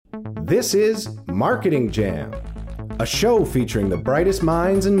This is Marketing Jam, a show featuring the brightest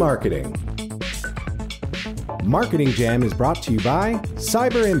minds in marketing. Marketing Jam is brought to you by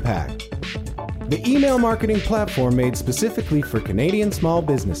Cyber Impact, the email marketing platform made specifically for Canadian small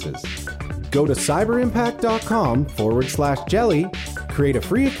businesses. Go to cyberimpact.com/jelly, create a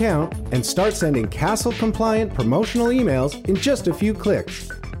free account, and start sending CASL-compliant promotional emails in just a few clicks.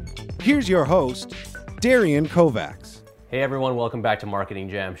 Here's your host, Darian Kovacs. Hey everyone, welcome back to Marketing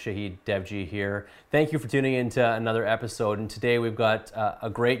Jam. Shahid Devji here. Thank you for tuning in to another episode. And today we've got a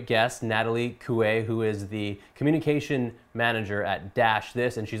great guest, Natalie Coué, who is the communication manager at Dash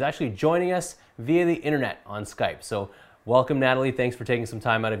This, and she's actually joining us via the internet on Skype. So welcome, Natalie. Thanks for taking some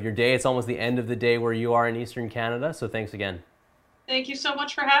time out of your day. It's almost the end of the day where you are in Eastern Canada, so thanks again. Thank you so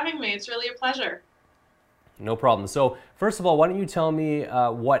much for having me. It's really a pleasure. No problem. So first of all, why don't you tell me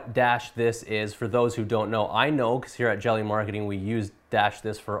what Dash This is for those who don't know? I know because here at Jelly Marketing we use Dash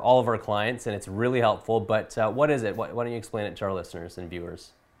This for all of our clients and it's really helpful, but what is it? Why don't you explain it to our listeners and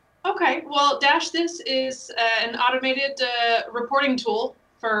viewers? Okay, well, Dash This is an automated reporting tool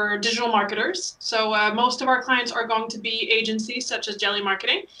for digital marketers. So most of our clients are going to be agencies such as Jelly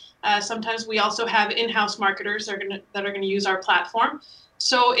Marketing. Sometimes we also have in-house marketers that are going to use our platform.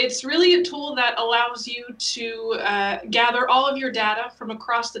 So it's really a tool that allows you to gather all of your data from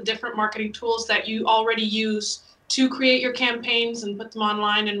across the different marketing tools that you already use to create your campaigns and put them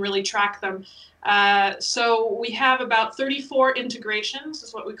online and really track them. So we have about 34 integrations,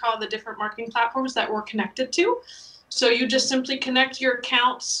 is what we call the different marketing platforms that we're connected to. So you just simply connect your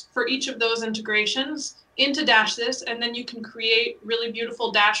accounts for each of those integrations into Dash This, and then you can create really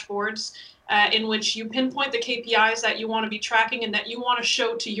beautiful dashboards in which you pinpoint the KPIs that you want to be tracking and that you want to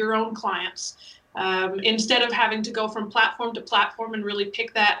show to your own clients. Instead of having to go from platform to platform and really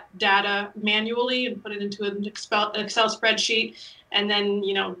pick that data manually and put it into an Excel spreadsheet and then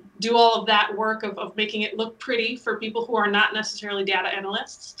do all of that work of making it look pretty for people who are not necessarily data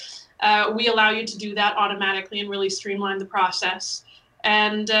analysts, we allow you to do that automatically and really streamline the process.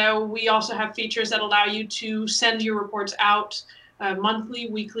 And we also have features that allow you to send your reports out monthly,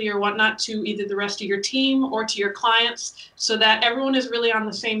 weekly, or whatnot to either the rest of your team or to your clients so that everyone is really on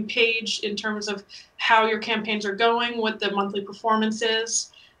the same page in terms of how your campaigns are going, what the monthly performance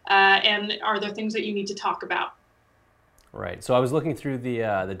is, and are there things that you need to talk about. Right. So I was looking through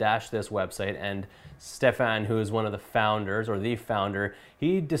the Dash This website, and Stefan, who is one of the founders, or the founder,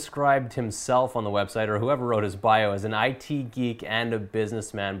 he described himself on the website, or whoever wrote his bio, as an IT geek and a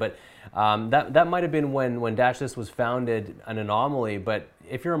businessman. But that might have been when Dash This was founded an anomaly. But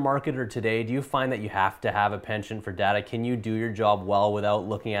if you're a marketer today, do you find that you have to have a penchant for data? Can you do your job well without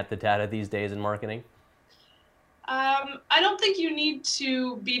looking at the data these days in marketing? I don't think you need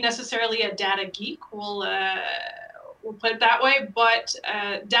to be necessarily a data geek. We'll put it that way, but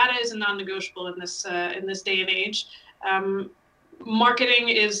data is a non-negotiable in this day and age.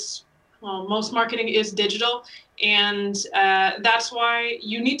 Most marketing is digital, and that's why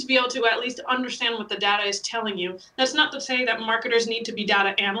you need to be able to at least understand what the data is telling you. That's not to say that marketers need to be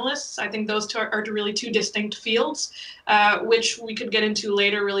data analysts. I think those two are really two distinct fields, which we could get into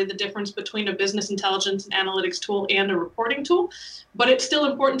later, really the difference between a business intelligence and analytics tool and a reporting tool. But it's still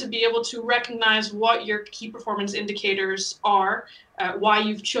important to be able to recognize what your key performance indicators are, why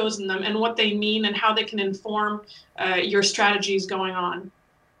you've chosen them, and what they mean and how they can inform your strategies going on.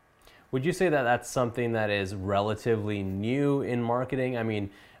 Would you say that that's something that is relatively new in marketing? I mean,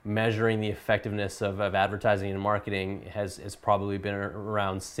 measuring the effectiveness of advertising and marketing has probably been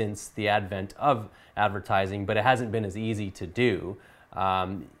around since the advent of advertising, but it hasn't been as easy to do.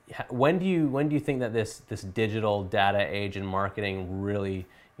 When do you think that this digital data age in marketing really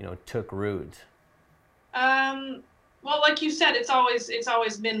took root? Well, like you said, it's always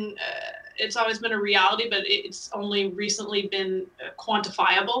been a reality, but it's only recently been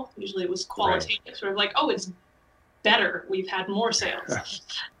quantifiable. Usually it was qualitative, right. Sort of like, oh, it's better. We've had more sales.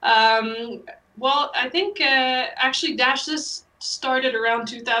 Well, I think actually Dash This started around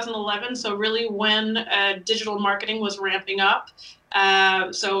 2011, so really when digital marketing was ramping up.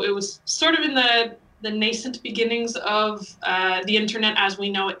 So it was sort of in the nascent beginnings of the internet as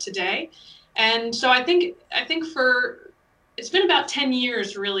we know it today. And so I think it's been about 10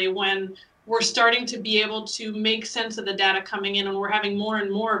 years really when we're starting to be able to make sense of the data coming in, and we're having more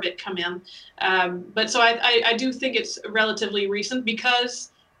and more of it come in. But so I do think it's relatively recent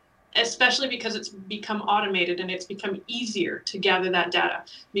especially because it's become automated and it's become easier to gather that data,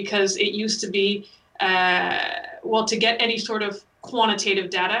 because it used to be, to get any sort of quantitative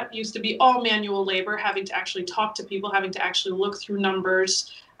data, it used to be all manual labor, having to actually talk to people, having to actually look through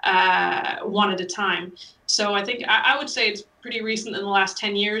numbers one at a time. So I think I would say it's pretty recent in the last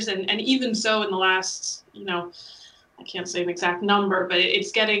 10 years, and even so in the last, I can't say an exact number, but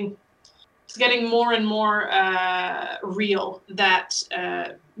it's getting more and more real that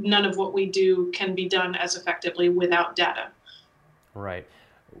none of what we do can be done as effectively without data. Right.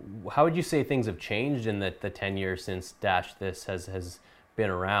 How would you say things have changed in the 10 years since Dash This has been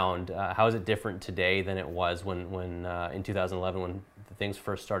around? How is it different today than it was when in 2011 when things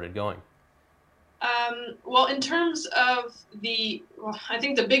first started going? Well, in terms of I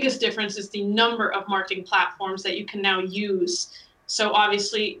think the biggest difference is the number of marketing platforms that you can now use. So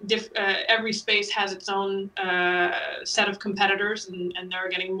obviously, every space has its own set of competitors, and they're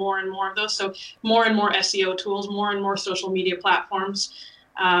getting more and more of those. So more and more SEO tools, more and more social media platforms,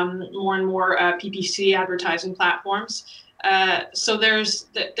 more and more PPC advertising platforms. So there's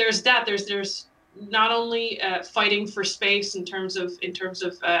that. There's not only fighting for space in terms of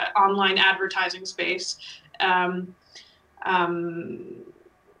online advertising space. I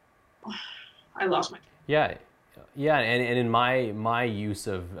lost my. Yeah, and in my use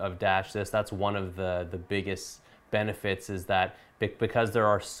of Dash This, that's one of the biggest benefits, is that because there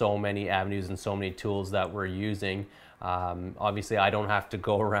are so many avenues and so many tools that we're using. Obviously, I don't have to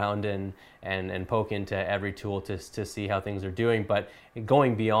go around and poke into every tool to see how things are doing. But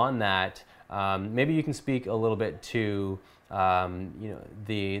going beyond that, maybe you can speak a little bit to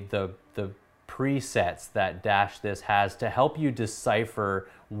the presets that Dash This has to help you decipher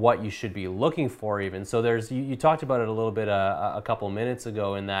what you should be looking for even. So you talked about it a little bit a couple minutes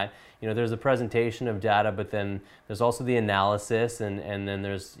ago, in that there's a presentation of data, but then there's also the analysis, and then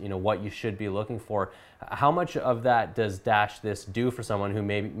there's what you should be looking for. How much of that does Dash This do for someone who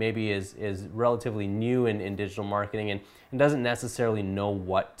maybe is relatively new in digital marketing and doesn't necessarily know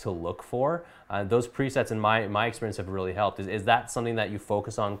what to look for? Those presets, in my experience, have really helped. Is that something that you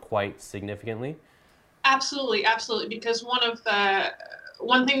focus on quite significantly? Absolutely, because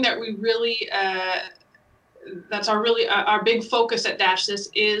one thing that we really that's our big focus at Dash This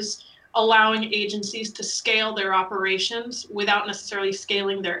is allowing agencies to scale their operations without necessarily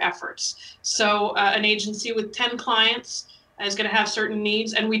scaling their efforts. So an agency with 10 clients is going to have certain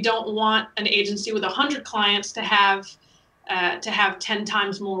needs, and we don't want an agency with 100 clients to have 10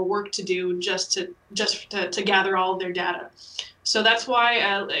 times more work to do just to gather all of their data. So that's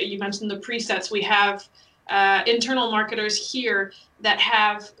why you mentioned the presets. We have internal marketers here that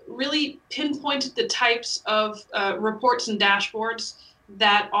have really pinpointed the types of reports and dashboards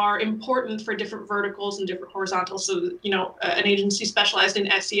that are important for different verticals and different horizontals. So, an agency specialized in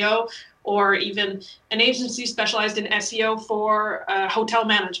SEO, or even an agency specialized in SEO for hotel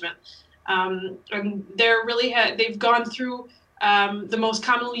management. And they've gone through the most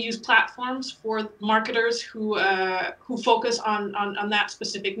commonly used platforms for marketers who focus on that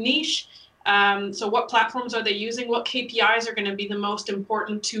specific niche. So what platforms are they using? What KPIs are going to be the most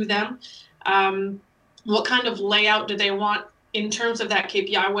important to them? What kind of layout do they want in terms of that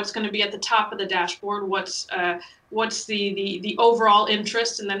KPI? What's going to be at the top of the dashboard? What's the overall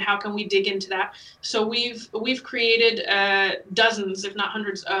interest, and then how can we dig into that? So we've created dozens, if not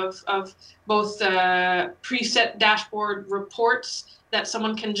hundreds, of both preset dashboard reports that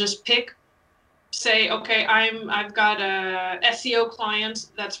someone can just pick. Say, okay, I've got a SEO client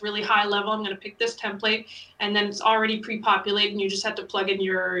that's really high level. I'm going to pick this template, and then it's already pre-populated, and you just have to plug in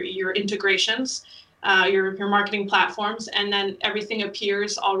your integrations, your marketing platforms, and then everything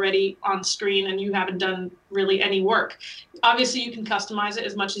appears already on screen, and you haven't done really any work. Obviously, you can customize it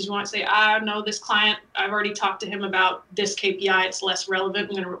as much as you want. Say, no, this client, I've already talked to him about this KPI. It's less relevant.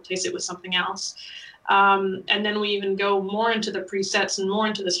 I'm going to replace it with something else. And then we even go more into the presets and more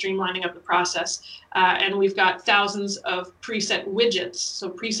into the streamlining of the process. And we've got thousands of preset widgets, so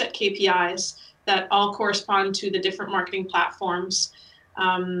preset KPIs that all correspond to the different marketing platforms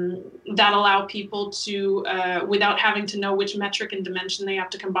that allow people to, without having to know which metric and dimension they have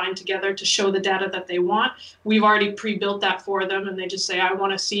to combine together to show the data that they want. We've already pre-built that for them, and they just say, I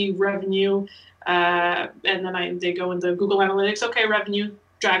want to see revenue, and then they go into Google Analytics, okay, revenue,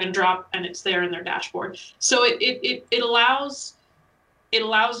 drag and drop, and it's there in their dashboard. So it allows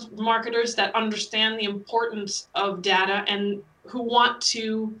marketers that understand the importance of data and who want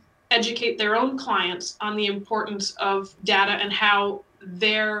to educate their own clients on the importance of data and how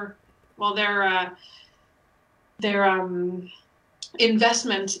their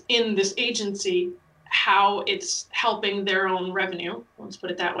investment in this agency, how it's helping their own revenue. Let's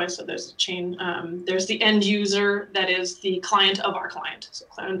put it that way. So there's a chain. There's the end user that is the client of our client, so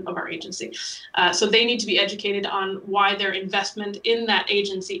client of our agency. So they need to be educated on why their investment in that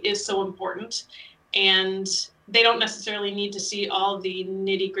agency is so important, and they don't necessarily need to see all the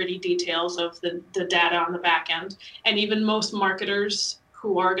nitty-gritty details of the data on the back end. And even most marketers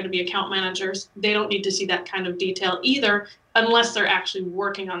who are going to be account managers, they don't need to see that kind of detail either, unless they're actually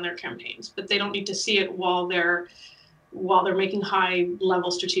working on their campaigns. But they don't need to see it while they're making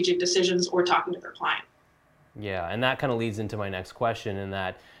high-level strategic decisions or talking to their client. Yeah, and that kind of leads into my next question, in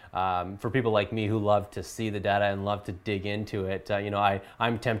that for people like me who love to see the data and love to dig into it,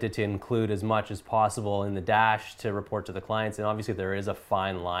 I'm tempted to include as much as possible in the dash to report to the clients. And obviously there is a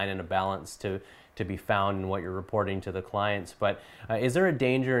fine line and a balance to be found in what you're reporting to the clients. But is there a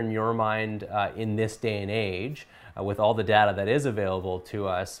danger in your mind in this day and age, with all the data that is available to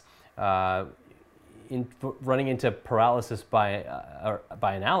us, in running into paralysis by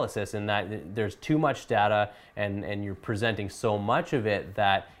analysis, in that there's too much data and you're presenting so much of it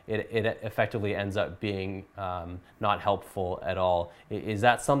that it effectively ends up being not helpful at all? Is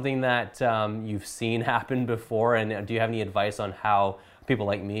that something that you've seen happen before? And do you have any advice on how people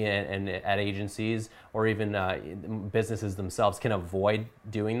like me and at agencies, or even businesses themselves, can avoid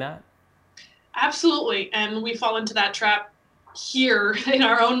doing that? Absolutely. And we fall into that trap here in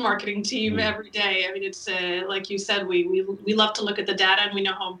our own marketing team every day. I mean, it's like you said, we love to look at the data, and we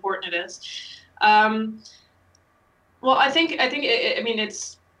know how important it is. Well, I think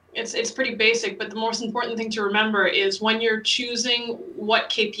it's pretty basic, but the most important thing to remember is when you're choosing what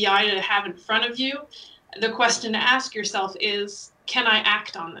KPI to have in front of you, the question to ask yourself is, can I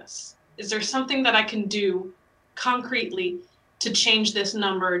act on this? Is there something that I can do concretely to change this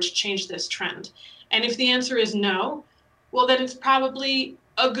number, to change this trend? And if the answer is no, well, then it's probably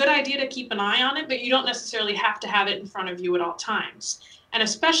a good idea to keep an eye on it, but you don't necessarily have to have it in front of you at all times. And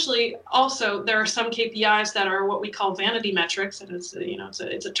especially also, there are some KPIs that are what we call vanity metrics, and it's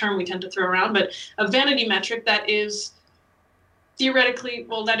a term we tend to throw around, but a vanity metric that is theoretically,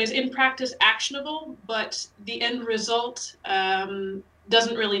 well, that is in practice actionable, but the end result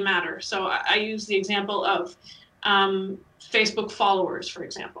doesn't really matter. So I use the example of Facebook followers, for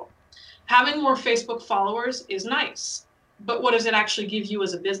example. Having more Facebook followers is nice, but what does it actually give you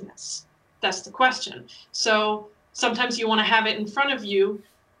as a business? That's the question. So sometimes you want to have it in front of you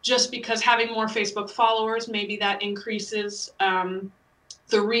just because having more Facebook followers, maybe that increases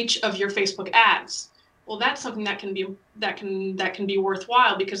the reach of your Facebook ads. Well, that's something that can be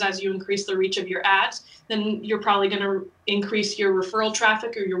worthwhile, because as you increase the reach of your ads, then you're probably going to increase your referral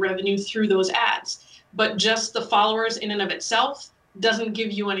traffic or your revenue through those ads. But just the followers in and of itself doesn't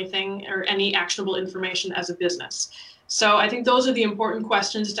give you anything or any actionable information as a business. So I think those are the important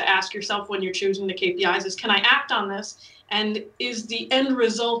questions to ask yourself when you're choosing the KPIs is, can I act on this? And is the end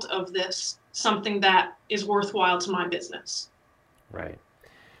result of this something that is worthwhile to my business? Right.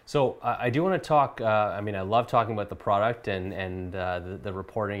 So I do want to talk, I love talking about the product and the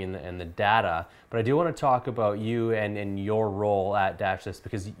reporting and the data, but I do want to talk about you and your role at Dash This,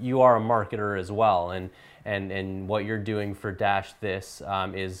 because you are a marketer as well, and what you're doing for Dash This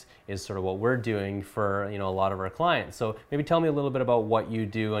is sort of what we're doing for a lot of our clients. So maybe tell me a little bit about what you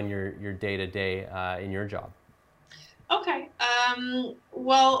do on your day-to-day in your job. Okay.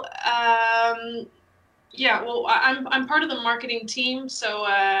 Yeah, well, I'm part of the marketing team, so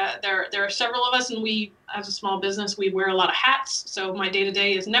there are several of us, and we, as a small business, we wear a lot of hats. So my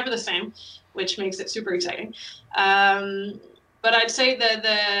day-to-day is never the same, which makes it super exciting. But I'd say that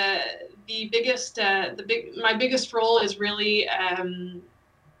my biggest role is really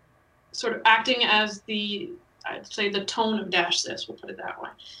sort of acting as I'd say the tone of Dash This, we'll put it that way.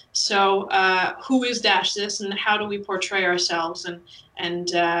 So who is Dash This, and how do we portray ourselves, and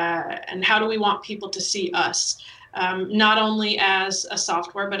how do we want people to see us, not only as a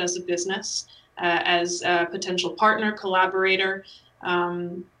software, but as a business, as a potential partner, collaborator.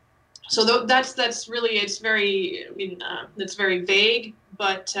 So that's really, it's very, it's very vague,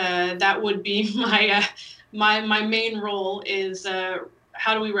 but that would be my main role is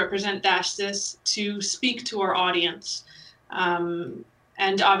how do we represent Dash This to speak to our audience?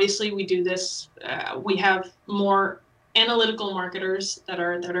 And obviously we do this, we have more analytical marketers that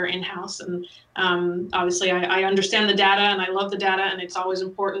are in-house, and obviously I understand the data and I love the data, and it's always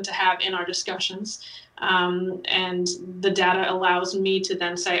important to have in our discussions. And the data allows me to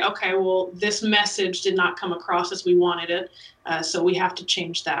then say, okay, well, this message did not come across as we wanted it, so we have to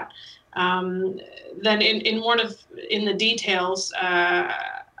change that. Then in the details, I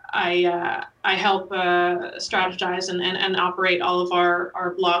help strategize and operate all of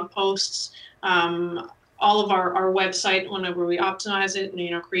our blog posts, all of our website whenever we optimize it,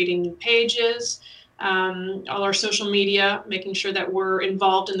 creating new pages, all our social media, making sure that we're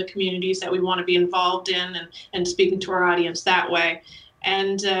involved in the communities that we want to be involved in, and speaking to our audience that way.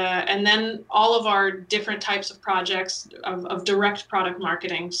 and then all of our different types of projects of direct product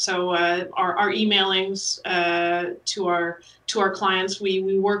marketing. So our emailings to our clients,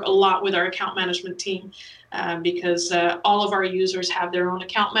 we work a lot with our account management team because all of our users have their own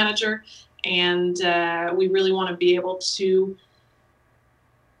account manager, and we really want to be able to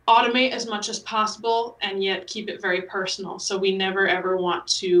automate as much as possible and yet keep it very personal. So we never ever want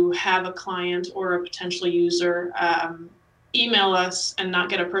to have a client or a potential user email us and not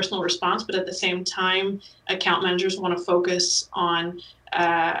get a personal response, but at the same time, account managers want to focus on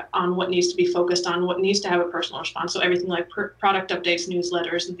what needs to be focused on, what needs to have a personal response. So everything like product updates,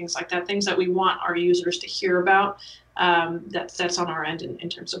 newsletters, and things like that, things that we want our users to hear about. That's on our end in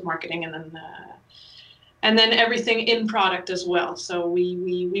terms of marketing, and then everything in product as well. So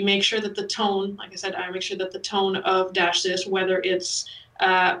we make sure that the tone, like I said, I make sure that the tone of Dash This, whether it's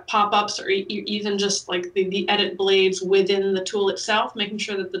pop-ups or even just like the edit blades within the tool itself, making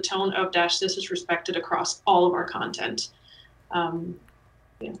sure that the tone of Dash This is respected across all of our content.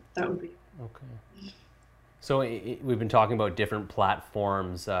 Yeah, that would be. Okay. So we've been talking about different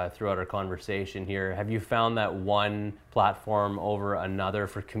platforms throughout our conversation here. Have you found that one platform over another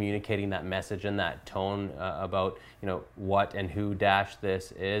for communicating that message and that tone about what and who Dash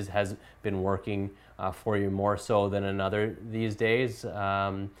This is has been working for you more so than another these days?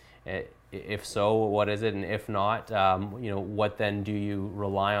 If so, what is it? And if not, what then do you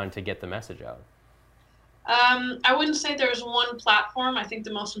rely on to get the message out? I wouldn't say there's one platform. I think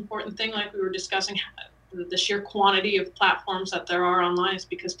the most important thing, like we were discussing, the sheer quantity of platforms that there are online is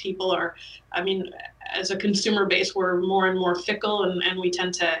because people are, as a consumer base, we're more and more fickle, and we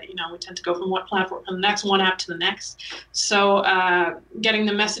tend to go from one platform to the next, one app to the next. So getting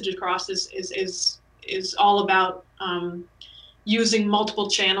the message across is all about using multiple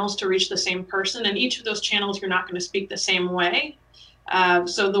channels to reach the same person, and each of those channels you're not going to speak the same way.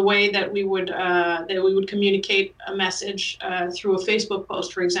 So the way that we would communicate a message through a Facebook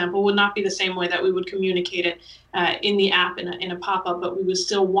post, for example, would not be the same way that we would communicate it in the app in a pop-up, but we would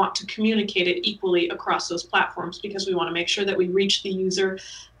still want to communicate it equally across those platforms because we want to make sure that we reach the user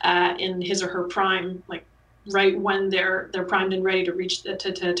in his or her prime, like right when they're primed and ready to reach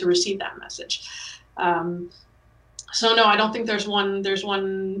to receive that message. So no, I don't think there's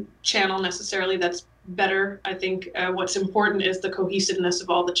one channel necessarily that's better. I think what's important is the cohesiveness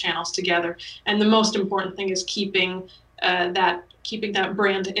of all the channels together, and the most important thing is keeping that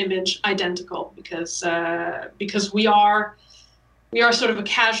brand image identical, because we are sort of a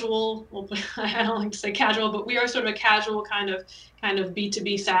casual, well, I don't like to say casual, but we are sort of a casual kind of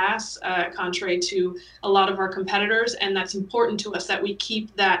B2B SaaS, contrary to a lot of our competitors, and that's important to us that we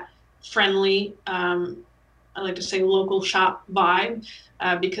keep that friendly, I like to say local shop vibe,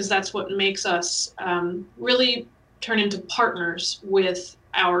 because that's what makes us really turn into partners with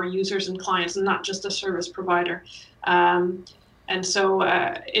our users and clients, and not just a service provider. And so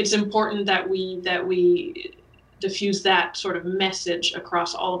it's important that we diffuse that sort of message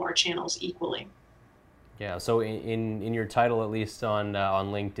across all of our channels equally. Yeah. So in your title, at least on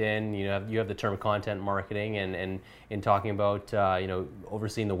LinkedIn, you have the term content marketing, and in talking about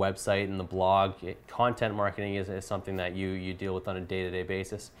overseeing the website and the blog, content marketing is something that you deal with on a day-to-day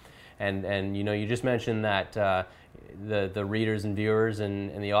basis, and you just mentioned that the readers and viewers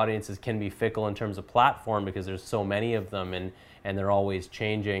and the audiences can be fickle in terms of platform because there's so many of them and they're always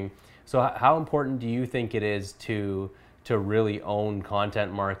changing. So how important do you think it is to really own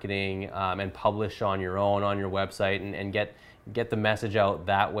content marketing and publish on your website and get the message out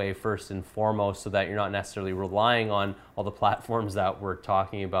that way first and foremost, so that you're not necessarily relying on all the platforms that we're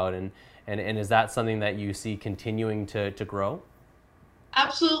talking about, and is that something that you see continuing to grow?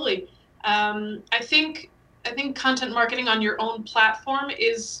 Absolutely. I think content marketing on your own platform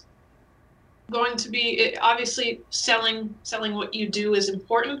is going to be, obviously selling what you do is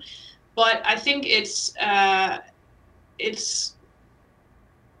important, but I think it's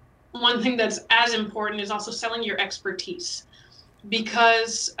one thing that's as important is also selling your expertise,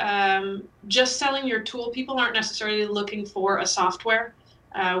 because just selling your tool, people aren't necessarily looking for a software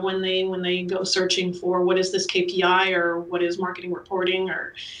when they go searching for what is this KPI or what is marketing reporting,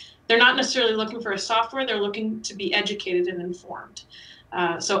 or they're not necessarily looking for a software. They're looking to be educated and informed.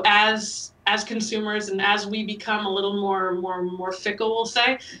 So as consumers, and as we become a little more fickle, we'll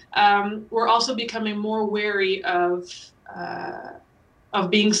say, we're also becoming more wary of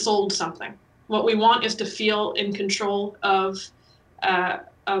being sold something. What we want is to feel in control of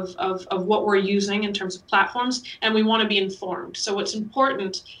what we're using in terms of platforms, and we want to be informed. So what's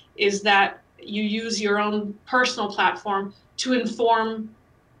important is that you use your own personal platform to inform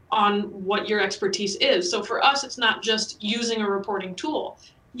on what your expertise is. So for us, it's not just using a reporting tool.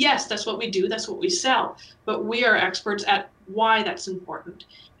 Yes, that's what we do, that's what we sell, but we are experts at why that's important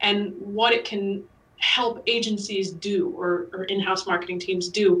and what it can help agencies do, or in-house marketing teams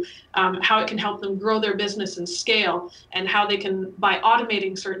do, how it can help them grow their business and scale, and how they can, by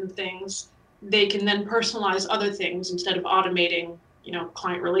automating certain things, they can then personalize other things instead of automating,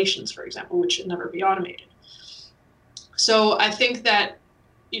 client relations, for example, which should never be automated. So I think that,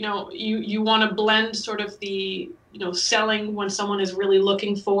 you want to blend sort of the, selling when someone is really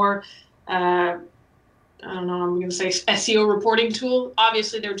looking for, I don't know, I'm going to say SEO reporting tool.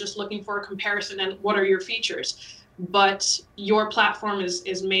 Obviously, they're just looking for a comparison and what are your features. But your platform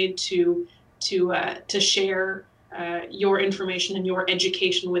is made to share your information and your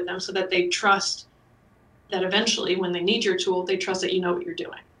education with them, so that they trust that eventually, when they need your tool, they trust that you know what you're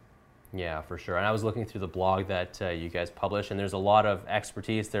doing. Yeah, for sure. And I was looking through the blog that you guys publish, and there's a lot of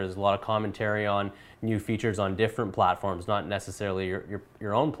expertise. There's a lot of commentary on new features on different platforms, not necessarily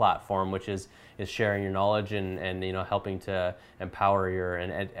your own platform, which is sharing your knowledge and helping to empower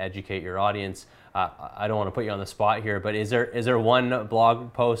and educate your audience. I don't want to put you on the spot here, but is there one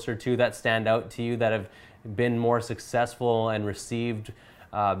blog post or two that stand out to you that have been more successful and received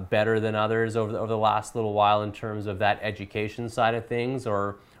better than others over the last little while in terms of that education side of things,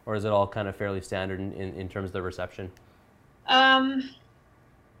 or is it all kind of fairly standard in terms of the reception?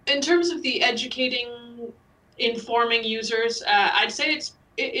 In terms of the educating, informing users, I'd say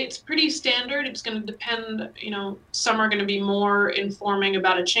it's pretty standard. It's going to depend, some are going to be more informing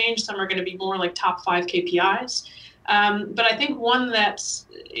about a change, some are going to be more like top 5 KPIs. But I think one that's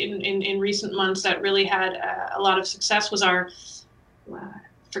in recent months that really had a lot of success was our,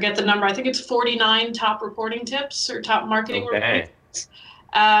 forget the number, I think it's 49 top reporting tips or top marketing reporting tips.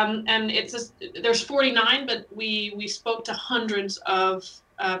 And there's 49, but we spoke to hundreds of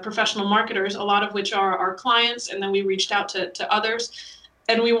professional marketers, a lot of which are our clients, and then we reached out to others,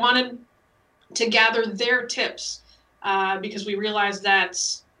 and we wanted to gather their tips because we realized that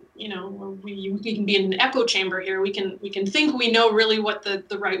we can be in an echo chamber here. We can think we know really what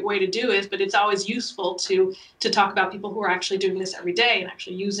the right way to do is, but it's always useful to talk about people who are actually doing this every day and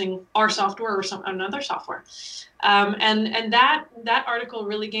actually using our software or another software. And that article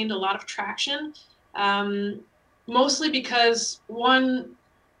really gained a lot of traction, mostly because, one,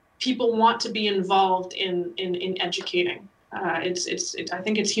 people want to be involved in educating. I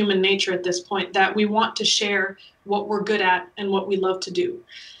think it's human nature at this point that we want to share what we're good at and what we love to do,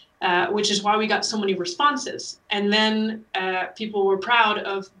 which is why we got so many responses. And then people were proud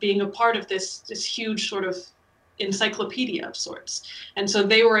of being a part of this huge sort of encyclopedia of sorts. And so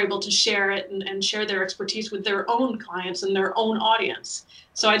they were able to share it and share their expertise with their own clients and their own audience.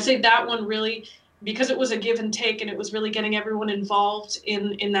 So I'd say that one really, because it was a give and take and it was really getting everyone involved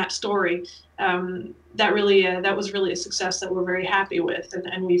in that story, that was really a success that we're very happy with.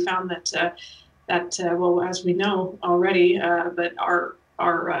 And we found that well, as we know already, but our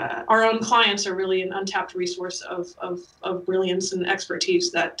own clients are really an untapped resource of brilliance and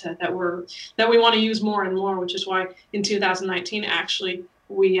expertise that we want to use more and more, which is why in 2019 actually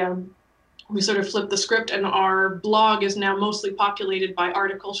we sort of flipped the script, and our blog is now mostly populated by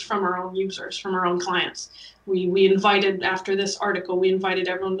articles from our own users, from our own clients. We invited, after this article, we invited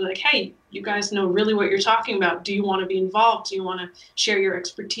everyone to be like, hey, you guys know really what you're talking about. Do you want to be involved? Do you want to share your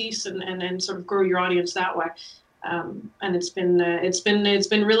expertise and sort of grow your audience that way? And it's been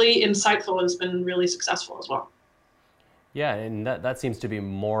really insightful. It's been really successful as well. Yeah, and that seems to be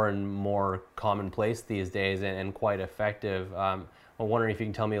more and more commonplace these days and quite effective. I'm wondering if you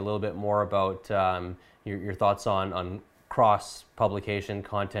can tell me a little bit more about your thoughts on cross-publication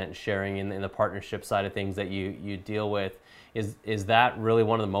content sharing in the partnership side of things that you deal with. Is that really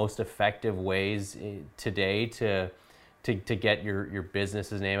one of the most effective ways today to get your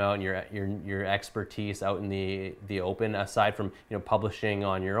business's name out and your expertise out in the open, aside from publishing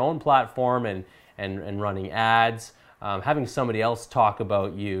on your own platform and running ads? Having somebody else talk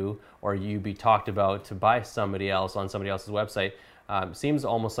about you, or you be talked about by somebody else on somebody else's website, seems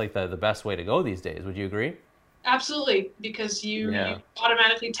almost like the best way to go these days. Would you agree? Absolutely, because you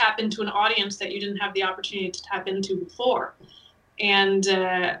automatically tap into an audience that you didn't have the opportunity to tap into before. And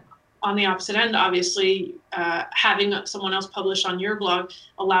on the opposite end, obviously, having someone else publish on your blog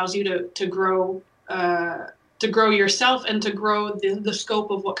allows you to grow yourself and to grow the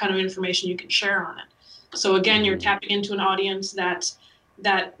scope of what kind of information you can share on it. So again, you're tapping into an audience that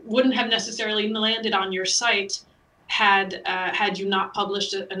wouldn't have necessarily landed on your site had you not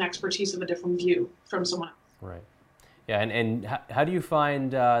published an expertise of a different view from someone else. Right. Yeah, and how do you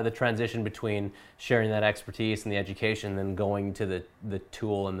find the transition between sharing that expertise and the education, and then going to the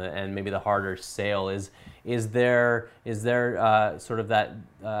tool and maybe the harder sale? Is there sort of that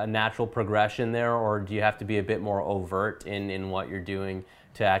natural progression there, or do you have to be a bit more overt in what you're doing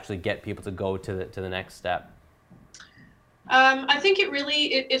to actually get people to go to the next step? I think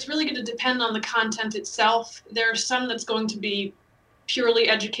it's really going to depend on the content itself. There's some that's going to be purely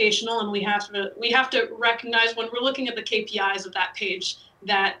educational, and we have to recognize when we're looking at the KPIs of that page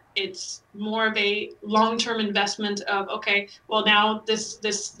that it's more of a long-term investment of, okay, well, now this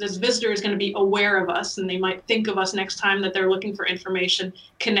visitor is going to be aware of us, and they might think of us next time that they're looking for information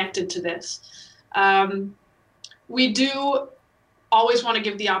connected to this. We do always want to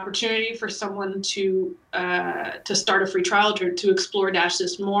give the opportunity for someone to start a free trial, to explore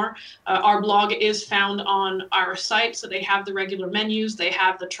DashThis more. Our blog is found on our site, so they have the regular menus, they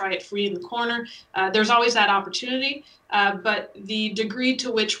have the try it free in the corner. There's always that opportunity, but the degree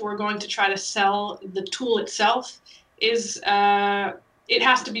to which we're going to try to sell the tool itself is it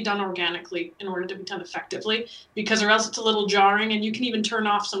has to be done organically in order to be done effectively, because or else it's a little jarring, and you can even turn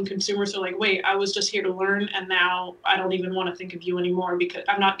off some consumers who are like, wait, I was just here to learn, and now I don't even want to think of you anymore because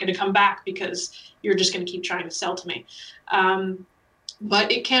I'm not going to come back because you're just going to keep trying to sell to me.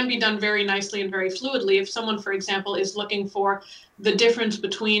 But it can be done very nicely and very fluidly. If someone, for example, is looking for the difference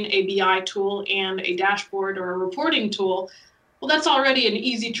between a BI tool and a dashboard or a reporting tool, well, that's already an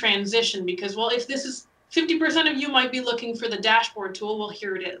easy transition, because, well, if this is 50% of you might be looking for the dashboard tool, well,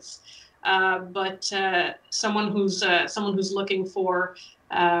 here it is. But someone who's looking for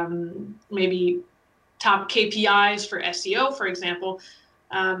maybe top KPIs for SEO, for example,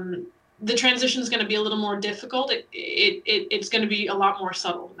 the transition is going to be a little more difficult. It's going to be a lot more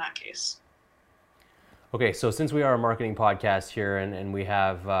subtle in that case. Okay, so since we are a marketing podcast here, and we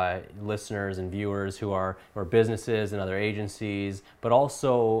have listeners and viewers who are businesses and other agencies, but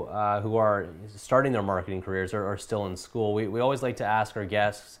also who are starting their marketing careers or are still in school, we always like to ask our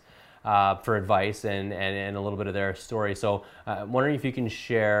guests for advice and a little bit of their story. So I'm wondering if you can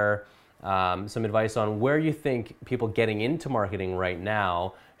share some advice on where you think people getting into marketing right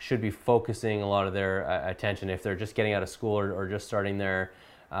now should be focusing a lot of their attention if they're just getting out of school or just starting their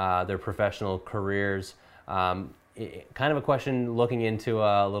professional careers. Kind of a question looking into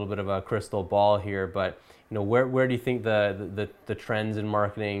a little bit of a crystal ball here, but where do you think the trends in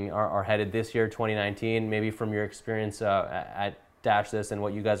marketing are headed this year, 2019? Maybe from your experience at DashThis and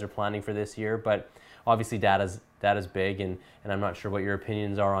what you guys are planning for this year. But obviously, data's big, and I'm not sure what your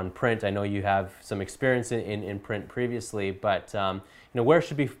opinions are on print. I know you have some experience in print previously, but where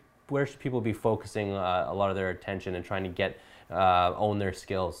should people be focusing a lot of their attention and trying to get own their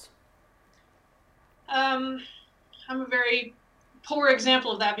skills? I'm a very poor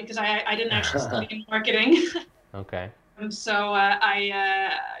example of that because I didn't actually study marketing. Okay. So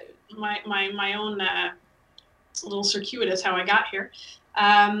my own it's a little circuitous how I got here,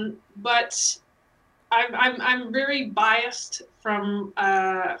 but I'm very biased from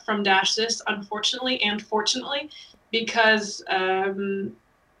DashThis, unfortunately and fortunately, because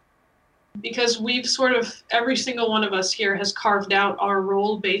we've sort of, every single one of us here has carved out our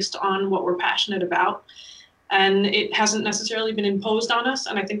role based on what we're passionate about. And it hasn't necessarily been imposed on us.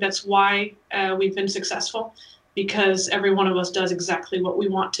 And I think that's why we've been successful, because every one of us does exactly what we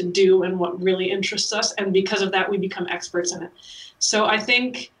want to do and what really interests us. And because of that, we become experts in it. So I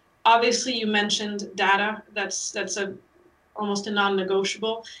think, obviously, you mentioned data. That's almost a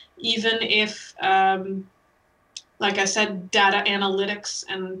non-negotiable, even if, like I said, data analytics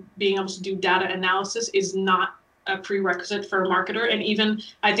and being able to do data analysis is not a prerequisite for a marketer. And even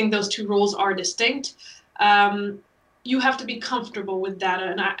I think those two roles are distinct. You have to be comfortable with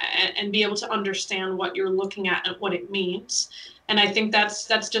data and be able to understand what you're looking at and what it means. And I think that's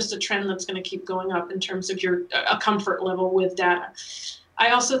just a trend that's going to keep going up in terms of a comfort level with data.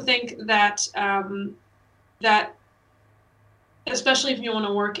 I also think that that especially if you want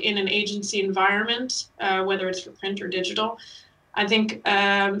to work in an agency environment, whether it's for print or digital, I think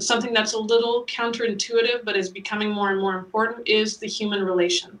something that's a little counterintuitive but is becoming more and more important is the human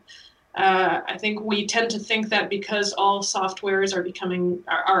relation. I think we tend to think that because all softwares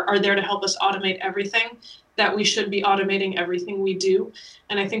are there to help us automate everything, that we should be automating everything we do.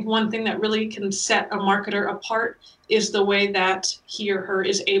 And I think one thing that really can set a marketer apart is the way that he or her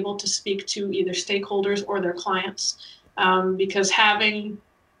is able to speak to either stakeholders or their clients. Because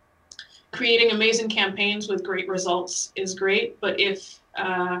creating amazing campaigns with great results is great, but if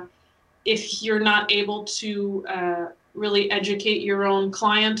you're not able to really educate your own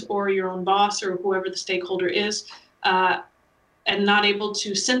client or your own boss or whoever the stakeholder is, and not able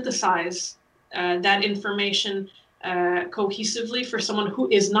to synthesize that information cohesively for someone who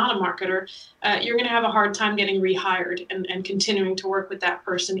is not a marketer, you're going to have a hard time getting rehired and continuing to work with that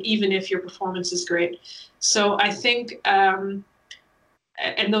person, even if your performance is great. So I think, and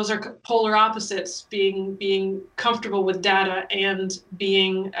those are polar opposites, being comfortable with data and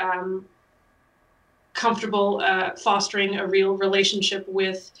being comfortable fostering a real relationship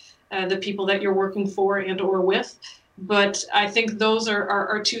with the people that you're working for and or with. But I think those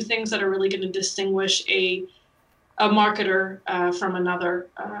are two things that are really going to distinguish a marketer from another: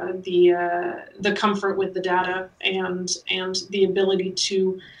 the comfort with the data and the ability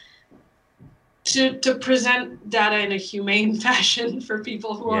to present data in a humane fashion for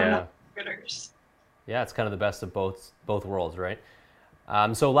people who are not marketers. Yeah, it's kind of the best of both worlds, right?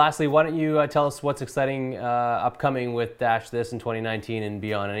 So lastly, why don't you tell us what's exciting upcoming with Dash This in 2019 and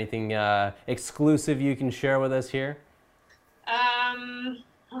beyond? Anything exclusive you can share with us here?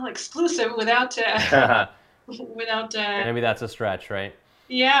 Well, exclusive without maybe that's a stretch, right?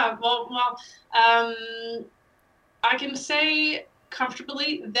 Yeah, well, I can say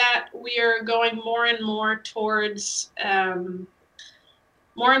comfortably that we are going more and more towards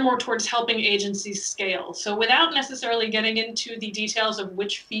helping agencies scale. So without necessarily getting into the details of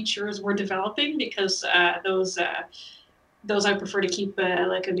which features we're developing, because those I prefer to keep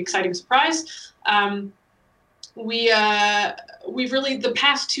like an exciting surprise. We've really, the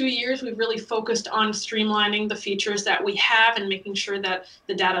past 2 years, we've really focused on streamlining the features that we have and making sure that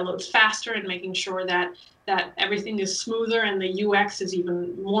the data loads faster and making sure that everything is smoother and the UX is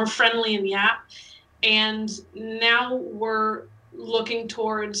even more friendly in the app. And now we're looking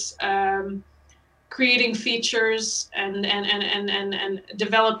towards creating features and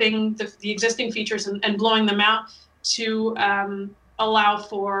developing the existing features and blowing them out to allow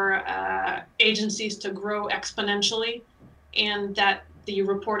for agencies to grow exponentially, and that the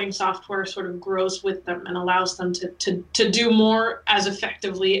reporting software sort of grows with them and allows them to do more as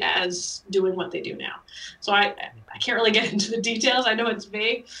effectively as doing what they do now. So I can't really get into the details. I know it's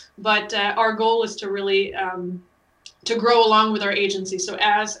vague, but our goal is to really to grow along with our agency. So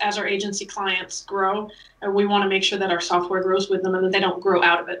as our agency clients grow, we want to make sure that our software grows with them and that they don't grow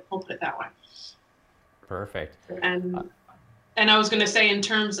out of it. We'll put it that way. Perfect. And I was going to say, in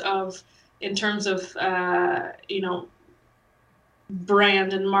terms of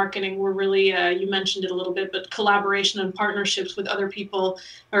brand and marketing, we're really, you mentioned it a little bit, but collaboration and partnerships with other people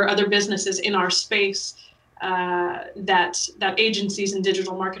or other businesses in our space that agencies and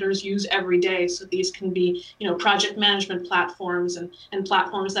digital marketers use every day. So these can be, project management platforms and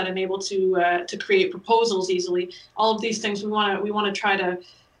platforms that enable to create proposals easily. All of these things we want to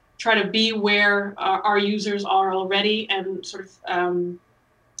try to be where our users are already, and sort of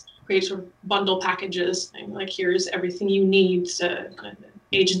create sort of bundle packages, like here's everything you need,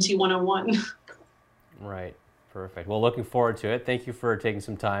 Agency 101. Right. Perfect. Well, looking forward to it. Thank you for taking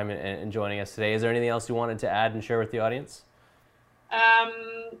some time and joining us today. Is there anything else you wanted to add and share with the audience?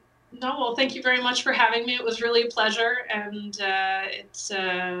 No, well, thank you very much for having me. It was really a pleasure. And it's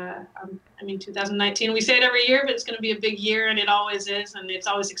 2019, we say it every year, but it's going to be a big year, and it always is. And it's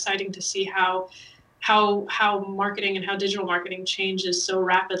always exciting to see how marketing and how digital marketing changes so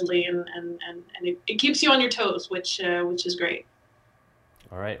rapidly, and it keeps you on your toes, which is great.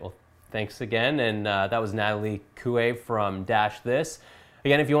 All right. Well, thanks again. And that was Natalie Coué from Dash This.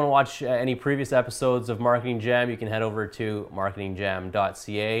 Again, if you want to watch any previous episodes of Marketing Jam, you can head over to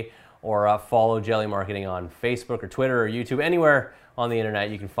marketingjam.ca or follow Jelly Marketing on Facebook or Twitter or YouTube. Anywhere on the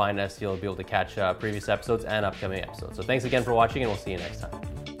internet you can find us. You'll be able to catch previous episodes and upcoming episodes. So thanks again for watching, and we'll see you next time.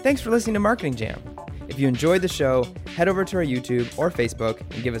 Thanks for listening to Marketing Jam. If you enjoyed the show, head over to our YouTube or Facebook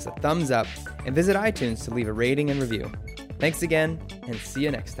and give us a thumbs up, and visit iTunes to leave a rating and review. Thanks again, and see you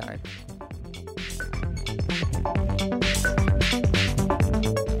next time.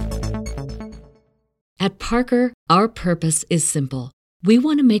 At Parker, our purpose is simple. We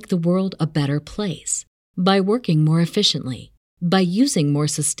want to make the world a better place by working more efficiently, by using more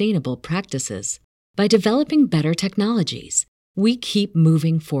sustainable practices, by developing better technologies. We keep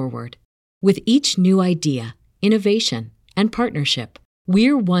moving forward. With each new idea, innovation, and partnership,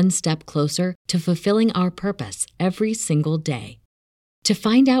 we're one step closer to fulfilling our purpose every single day. To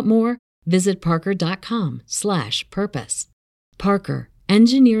find out more, visit parker.com/purpose. Parker,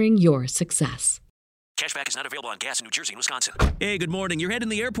 engineering your success. Cashback is not available on gas in New Jersey and Wisconsin. Hey, good morning. You're heading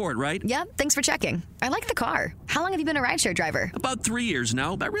to the airport, right? Yep, thanks for checking. I like the car. How long have you been a rideshare driver? About 3 years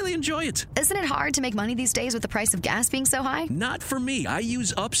now. I really enjoy it. Isn't it hard to make money these days with the price of gas being so high? Not for me. I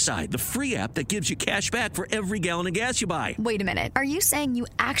use Upside, the free app that gives you cash back for every gallon of gas you buy. Wait a minute. Are you saying you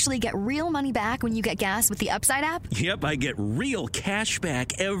actually get real money back when you get gas with the Upside app? Yep, I get real cash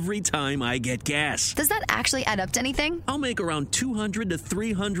back every time I get gas. Does that actually add up to anything? I'll make around $200 to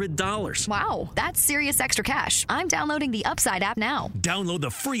 $300. Wow, that's serious extra cash. I'm downloading the Upside app now. Download the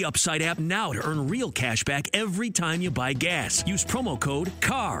free Upside app now to earn real cash back every time you buy gas. Use promo code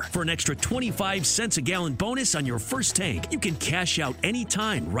CAR for an extra 25 cents a gallon bonus on your first tank. You can cash out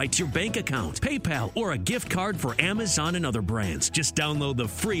anytime right to your bank account, PayPal, or a gift card for Amazon and other brands. Just download the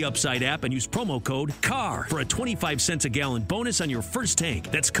free Upside app and use promo code CAR for a 25 cents a gallon bonus on your first tank.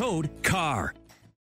 That's code CAR.